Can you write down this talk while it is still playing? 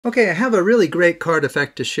Okay, I have a really great card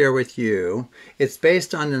effect to share with you. It's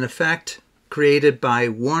based on an effect created by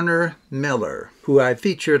Werner Miller, who I've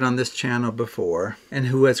featured on this channel before, and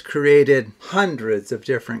who has created hundreds of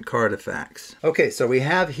different card effects. Okay, so we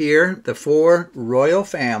have here the 4 royal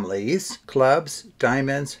families: clubs,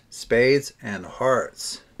 diamonds, spades, and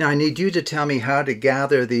hearts. Now I need you to tell me how to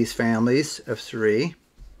gather these families of 3.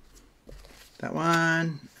 That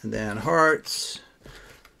one, and then hearts,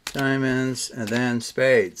 diamonds, and then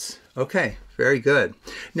spades. Okay, very good.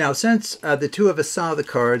 Now, since the 2 of us saw the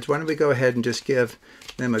cards, why don't we go ahead and just give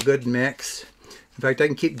them a good mix. In fact, I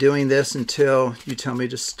can keep doing this until you tell me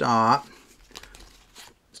to stop.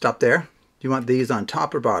 Stop there. Do you want these on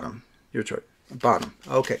top or bottom? Your choice. Bottom.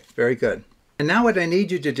 Okay, very good. And now what I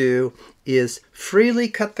need you to do is freely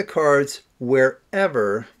cut the cards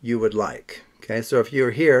wherever you would like. Okay, so if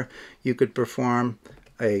you're here, you could perform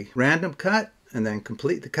a random cut and then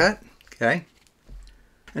complete the cut. Okay.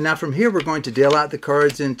 And now from here we're going to deal out the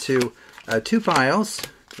cards into 2 piles,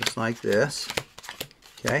 just like this.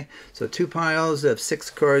 Okay, so 2 piles of 6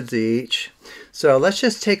 cards each. So let's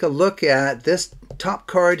just take a look at this top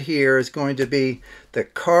card here. Is going to be the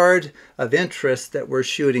card of interest that we're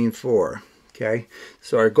shooting for. Okay,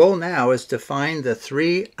 so our goal now is to find the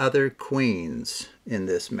 3 other queens in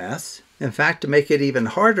this mess. In fact, to make it even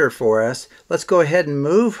harder for us, let's go ahead and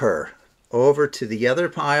move her over to the other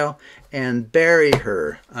pile and bury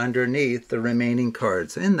her underneath the remaining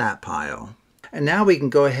cards in that pile. And now we can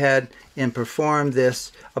go ahead and perform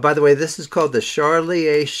this. Oh, by the way, this is called the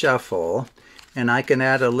Charlier Shuffle, and I can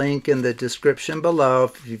add a link in the description below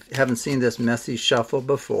if you haven't seen this messy shuffle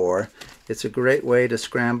before. It's a great way to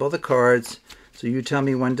scramble the cards. So you tell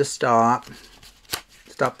me when to stop.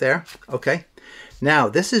 Stop there. Okay. Now,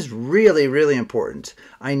 this is really, really important.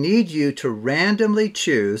 I need you to randomly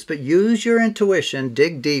choose, but use your intuition,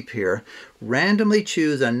 dig deep here, randomly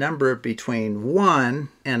choose a number between 1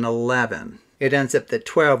 and 11. It ends up that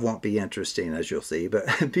 12 won't be interesting, as you'll see,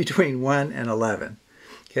 but between 1 and 11.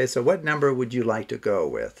 Okay, so what number would you like to go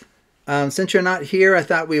with? Since you're not here, I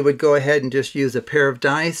thought we would go ahead and just use a pair of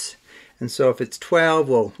dice. And so if it's 12,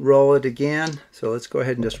 we'll roll it again. So let's go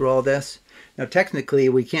ahead and just roll this. Now, technically,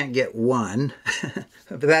 we can't get 1,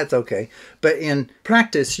 but that's okay. But in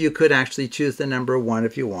practice, you could actually choose the number 1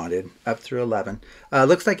 if you wanted, up through 11.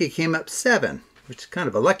 Looks like it came up 7, which is kind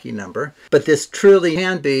of a lucky number. But this truly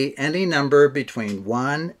can be any number between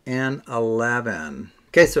 1 and 11.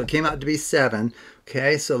 Okay, so it came out to be 7.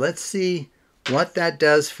 Okay, so let's see what that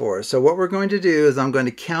does for us. So what we're going to do is I'm going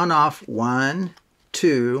to count off 1,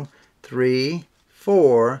 2, 3,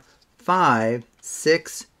 4, 5,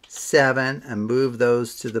 6, 7, and move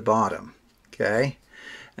those to the bottom. Okay,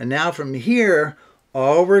 and now from here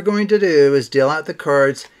all we're going to do is deal out the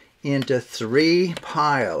cards into 3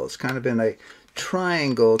 piles, kind of in a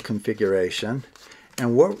triangle configuration.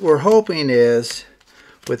 And what we're hoping is,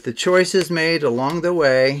 with the choices made along the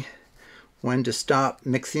way, when to stop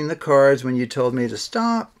mixing the cards when you told me to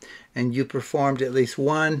stop, and you performed at least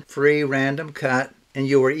 1 free random cut, and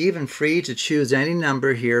you were even free to choose any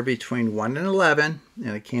number here between 1 and 11,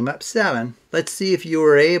 and it came up 7. Let's see if you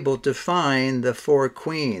were able to find the 4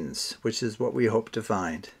 queens, which is what we hope to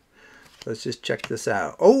find. Let's just check this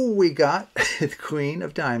out. Oh, we got the Queen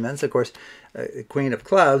of Diamonds. Of course, Queen of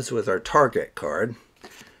Clubs was our target card.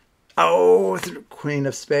 Oh, the Queen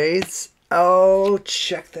of Spades. Oh,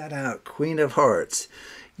 check that out. Queen of Hearts.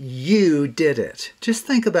 You did it. Just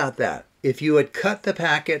think about that. If you had cut the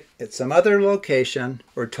packet at some other location,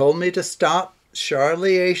 or told me to stop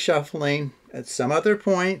Charlier shuffling at some other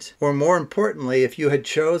point, or more importantly, if you had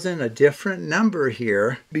chosen a different number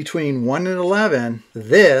here between 1 and 11,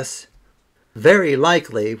 this very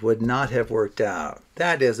likely would not have worked out.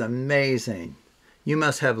 That is amazing. You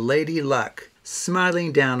must have Lady Luck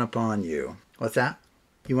smiling down upon you. What's that?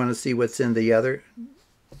 You want to see what's in the other?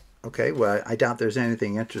 Okay, well, I doubt there's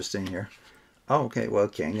anything interesting here. Oh, okay, well,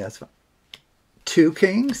 king, that's fine. 2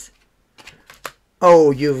 kings? Oh,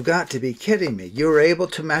 you've got to be kidding me. You were able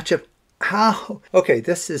to match up. How? Okay,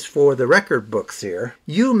 this is for the record books here.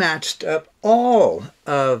 You matched up all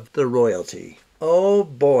of the royalty. Oh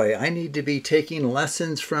boy, I need to be taking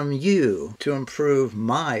lessons from you to improve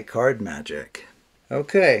my card magic.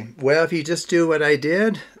 Okay, well, if you just do what I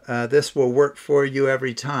did, this will work for you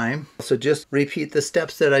every time. So just repeat the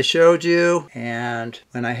steps that I showed you. And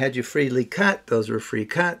when I had you freely cut, those were free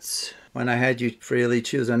cuts. When I had you freely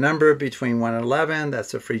choose a number between 1 and 11,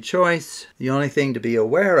 that's a free choice. The only thing to be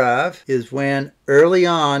aware of is when early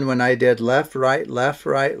on, when I did left, right, left,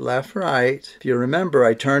 right, left, right, if you remember,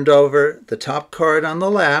 I turned over the top card on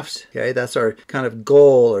the left. Okay, that's our kind of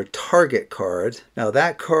goal or target card. Now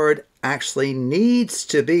that card actually needs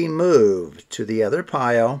to be moved to the other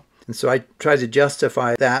pile. And so I tried to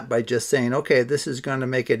justify that by just saying, okay, this is going to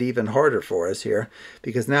make it even harder for us here,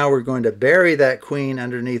 because now we're going to bury that queen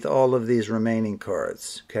underneath all of these remaining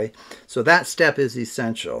cards. Okay, so that step is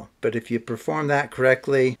essential. But if you perform that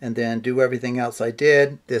correctly and then do everything else I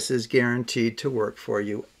did, this is guaranteed to work for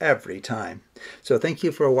you every time. So thank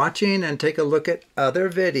you for watching, and take a look at other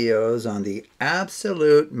videos on the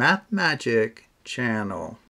Absolute Math Magic channel.